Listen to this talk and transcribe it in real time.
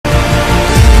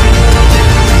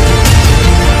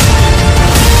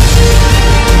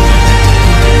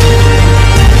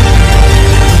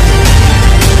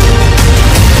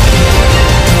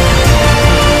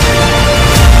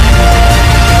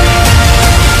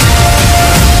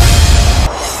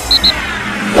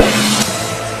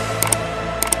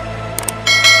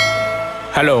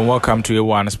Hello and welcome to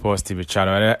A1 Sports TV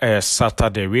channel.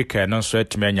 Saturday weekend, no sweat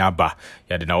to me nyaba.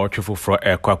 Ya dina watchful for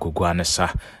kwa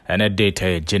kugwanesa. And a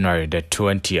date January the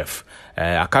 20th.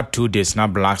 I got 2 days now.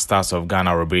 Black Stars of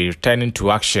Ghana will be returning to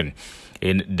action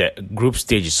in the group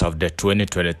stages of the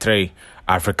 2023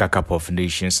 Africa Cup of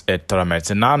Nations tournament.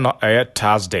 And now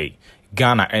Thursday,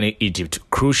 Ghana and Egypt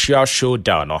crucial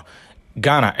showdown. No,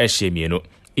 Ghana Ashimeru.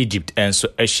 Egypt and so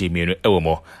Ashimeru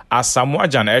Ewomo. Asamoah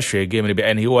Gyan game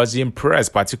and he was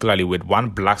impressed particularly with one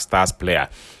Black Stars player.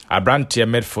 A brand tier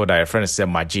midfielder, a friend said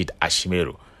Majeed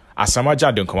Ashimeru. Asamoah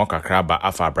Gyan don't come on kakraba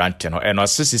afa brand tier and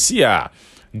osisi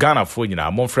Ghana for you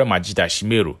now, mon friend Majeed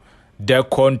Ashimeru. The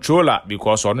controller,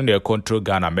 because on the control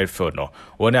Ghana midfield no.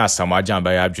 Only Asamoah Gyan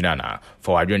by Abjuna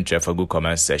for a joint for good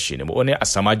comment session. Only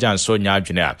Asamoah Gyan so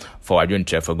Abjuna for a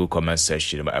joint for good comment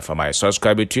session. For my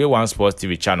subscribe to A1 Sports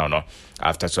TV channel no.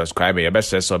 After subscribing, you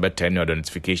best turn your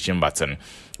notification button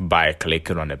by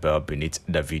clicking on the bell beneath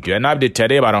the video. And update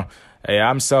today, but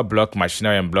AMSA Block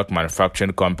Machinery and Block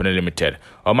Manufacturing Company Limited.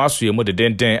 Almost you the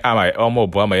den am I almost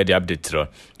bomb the update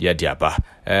ya diaba.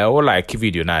 All like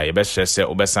video na you best say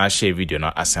obesan share video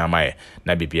na asama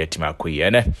na bibia tima koyi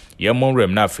ene ye mon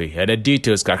rem na fe the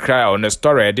details kakra on the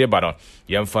story dey but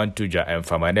yem fan tuja and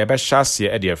fama na be shase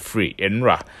e dey free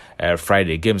enra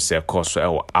Friday games course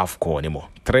AFCON anymore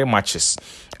 3 matches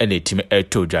and a team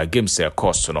toja games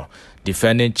course no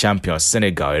defending champion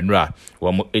Senegal enra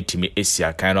womo etimi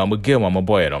Asia kind of game womo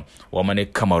boy no womo ne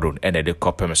Cameroon and the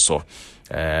copem so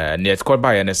net called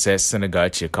by NSS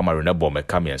Senegal chi Cameroon na bomb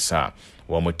kamiensa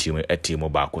womo team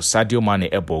baako Sadio Mane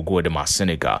ebo go de ma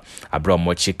Senegal abro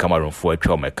mochi Cameroon fo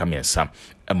atwa ma kamiensa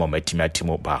emo matimi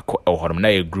atimo baako e horom na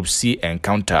a group C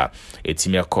encounter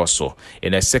etimi akoso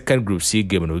in a second group C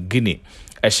game no Guinea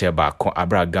Eshe baako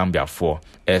abra Gambia for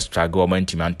extra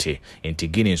government mante into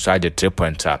Guinea so ade 3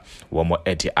 pointer womo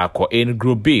edi akọ in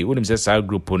group B wonim say side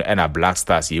group no na Black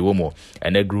Stars yewomo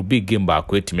and a group B game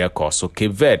baako etimi akoso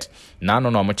Cape Verde na no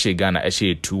no mochi Ghana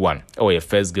eshe 2-1 or your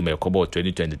first game ekobo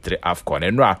 2023 AFCON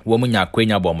enra womo nya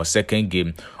kwenya bo second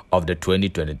game of the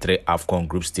 2023 AFCON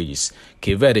group stages.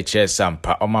 Cape Verde chair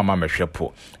sampa omama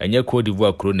mehwepo enye Cote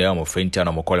d'Ivoire kro na mo fentia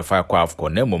na mo qualify kwa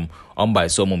AFCON nemum on by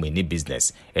so mo ni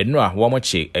business enra wo mo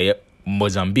che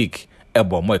Mozambique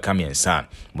ebo mo kamiensa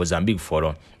Mozambique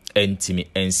for entimi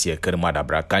ensie kermada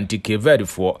bra kanti Cape Verde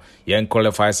for yen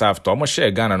qualifies after mo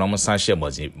share Ghana no mo san share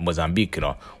Mozambique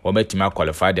no wo metima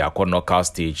qualify the knockout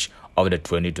stage of the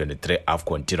 2023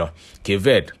 AFCON tiro. Cape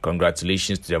Verde,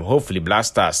 congratulations to them. Hopefully Black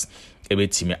Stars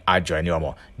ebetimi ajoin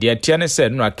yomo. The tiane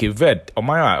said no Cape Verde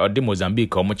omaya odi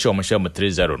Mozambique omoche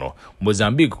 3-0 no.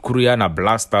 Mozambique kuruya na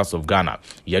Black Stars of Ghana.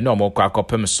 Ye no mo kwa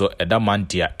kopem so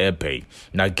edamantia epay.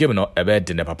 Na game no ebe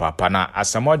de ne papa na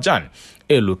Asamoah Gyan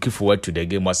looking forward to the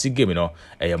game. Was game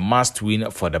a must win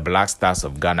for the Black Stars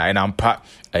of Ghana and ampa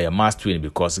a must win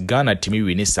because Ghana team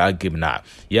win this game now.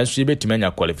 Yes, we bet many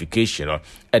qualification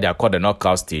at the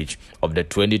knockout stage of the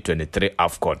 2023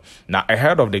 AFCON. Now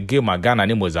ahead of the game Ghana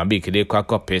and Mozambique they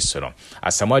kwako peso.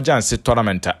 Asamoah Gyan se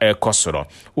tournament kosoro.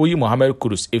 Uyi Mohamed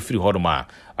Kudus every hodoma.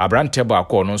 Abrante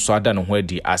Bako no so ada no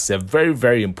hwedi as a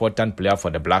very important player for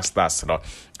the Black Stars no.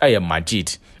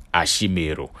 Majeed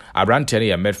Ashimeru. Abrante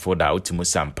ya midfielder ultimu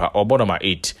sampa obonoma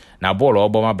 8 na ball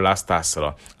oboma Black Stars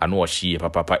and washi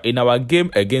papa in our game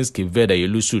against Cape Verde you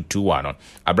lose 2-1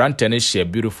 Abrante share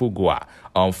beautiful goal.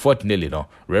 Unfortunately no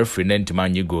referee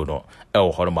nentimanyi go no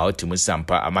horoma ultimu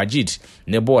sampa Majeed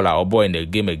ne ball obo in the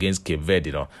game against Cape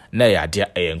Verde no na ya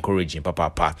dia encouraging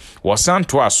papa wasan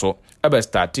to aso ebe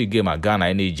start game Ghana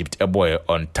and Egypt boy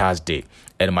on Thursday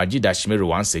and Majeed Ashimeru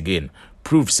once again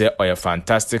prove say a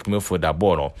fantastic move for the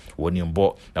ball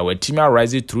wonimbo na when team are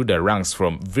rising through the ranks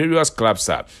from various clubs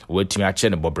when team are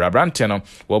chene Bobrabante no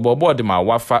wo de ma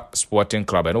Wafa Sporting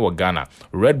Club and Ghana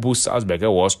Red Bull Salzburg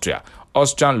Austria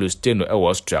Austrian Lusteno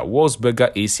Austria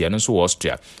Wolfsberger AC and so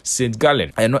Austria St.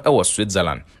 Gallen and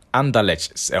Switzerland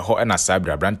Anderlecht and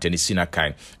Sabra Brand Tennessee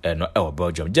kind no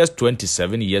Belgium just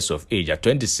 27 years of age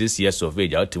 26 years of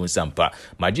age ultimate sampa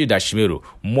Majeed Ashimeru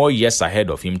more years ahead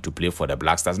of him to play for the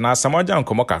Black Stars. Now Asamoah Gyan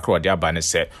komoka kro dia bane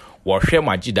se wo hwe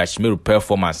Majeed Ashimeru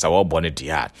performance awo bone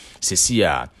dia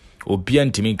sesia obi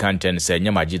antimi kanten se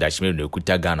nya Majeed Ashimeru no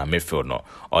kuta Ghana midfield no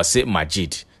o se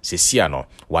Majeed sesia no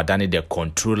wadane the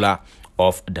controller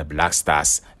of the Black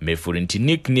Stars me for into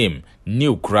nickname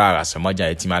new crowd Asamoah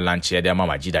Gyan etima launch here dem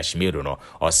Majeed Ashimeru no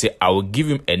or say I will give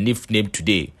him a nickname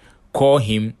today, call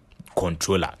him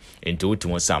controller into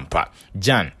ultimo sampa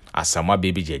Gyan Asamoah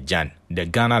Gyan, the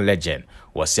Ghana legend,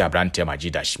 was a Abrante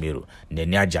Majeed Ashimeru,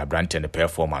 Nenyaja Abrante and the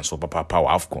performance of Papa Power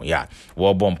AFCON, yeah.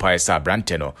 War bomb Pies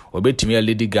Abrante no, Obetimi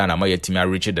Lady Ghana, my team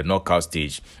reached the knockout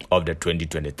stage of the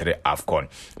 2023 AFCON.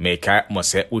 Make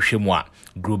Mose Ushimwa,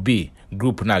 Group B,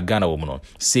 Group na Ghana woman,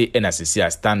 say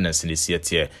NSC standards in the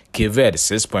CTA, Keved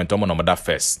 6 points on that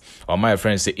first. Or my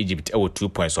friends say Egypt 2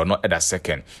 points or not at a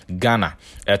second. Ghana,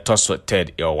 a toss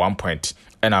third or 1 point,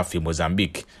 and after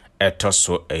Mozambique.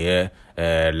 Tosso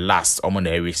last omo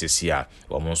na weeks here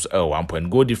almost 1 point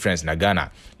goal difference na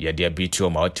Ghana ye dey beat you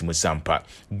ma otimu sampa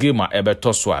game ebe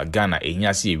tosso a Ghana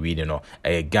ehia se win no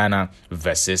Ghana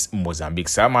versus Mozambique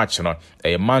sa match no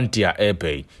Monday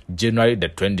ebe January the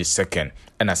 22nd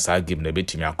and sa game na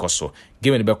betimi akoso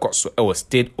game ne be koso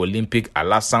State Olympic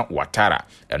Alassane Ouattara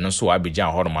eno so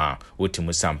Abidjan horma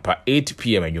otimu sampa 8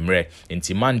 pm anwumre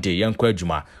nti Monday yankwa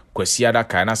adwuma kwasiada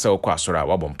kana se okwa asora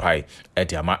wabompai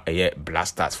ediama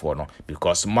blasters for no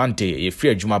because Monday ye free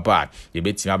adwuma ba ye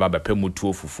betima ba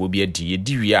bepamutuo fufuo bi adi ye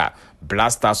diwia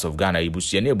Blasters of Ghana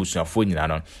ibusu na ebusuafo nyina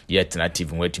no ye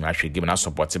alternative wetima ahwe game na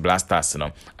support blasters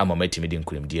no ama matimi di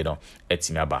nkurimdie no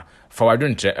etimi aba forward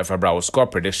ntre efabra will score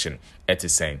prediction it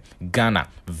is saying Ghana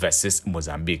versus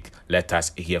Mozambique. Let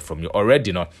us hear from you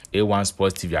already no A1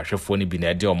 Sports TV ahwefo ni bi na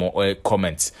ede omo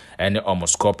comments and omo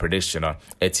score prediction no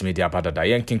etimi di abadada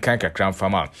yenkin kan kakran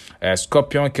fama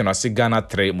Scorpion kenosi Ghana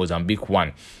 3 Mozambique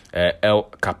 1 El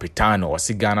Capitano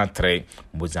wasi Ghana 3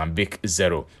 Mozambique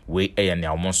 0 we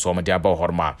na omonso mo dia ba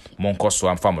horma monko so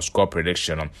amfa mo score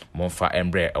prediction monfa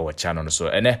embre our channel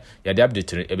so ene ya de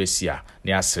update ebesia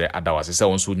ne asre adawase se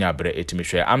wonso nya bre etimi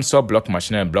hwe Amso Block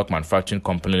Machine and Block Manufacturing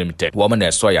Company Limited wo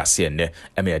na so ya se ene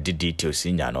ya de details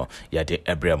nya no ya de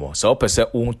ebremo so opese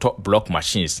unto block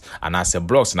machines and as a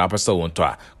blocks na opese unto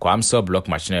a kwa Amso Block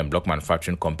Machine and Block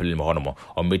Manufacturing Company Limited hono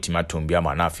o metima tombia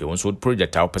ma na afi wonso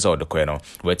project a opese o de ko no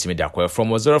media from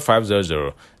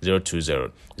 0500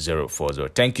 020 040.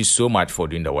 Thank you so much for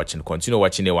doing the watching. Continue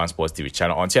watching the One Sports TV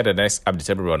channel. Until the next update,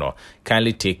 everyone,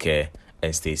 kindly take care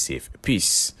and stay safe.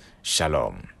 Peace.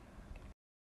 Shalom.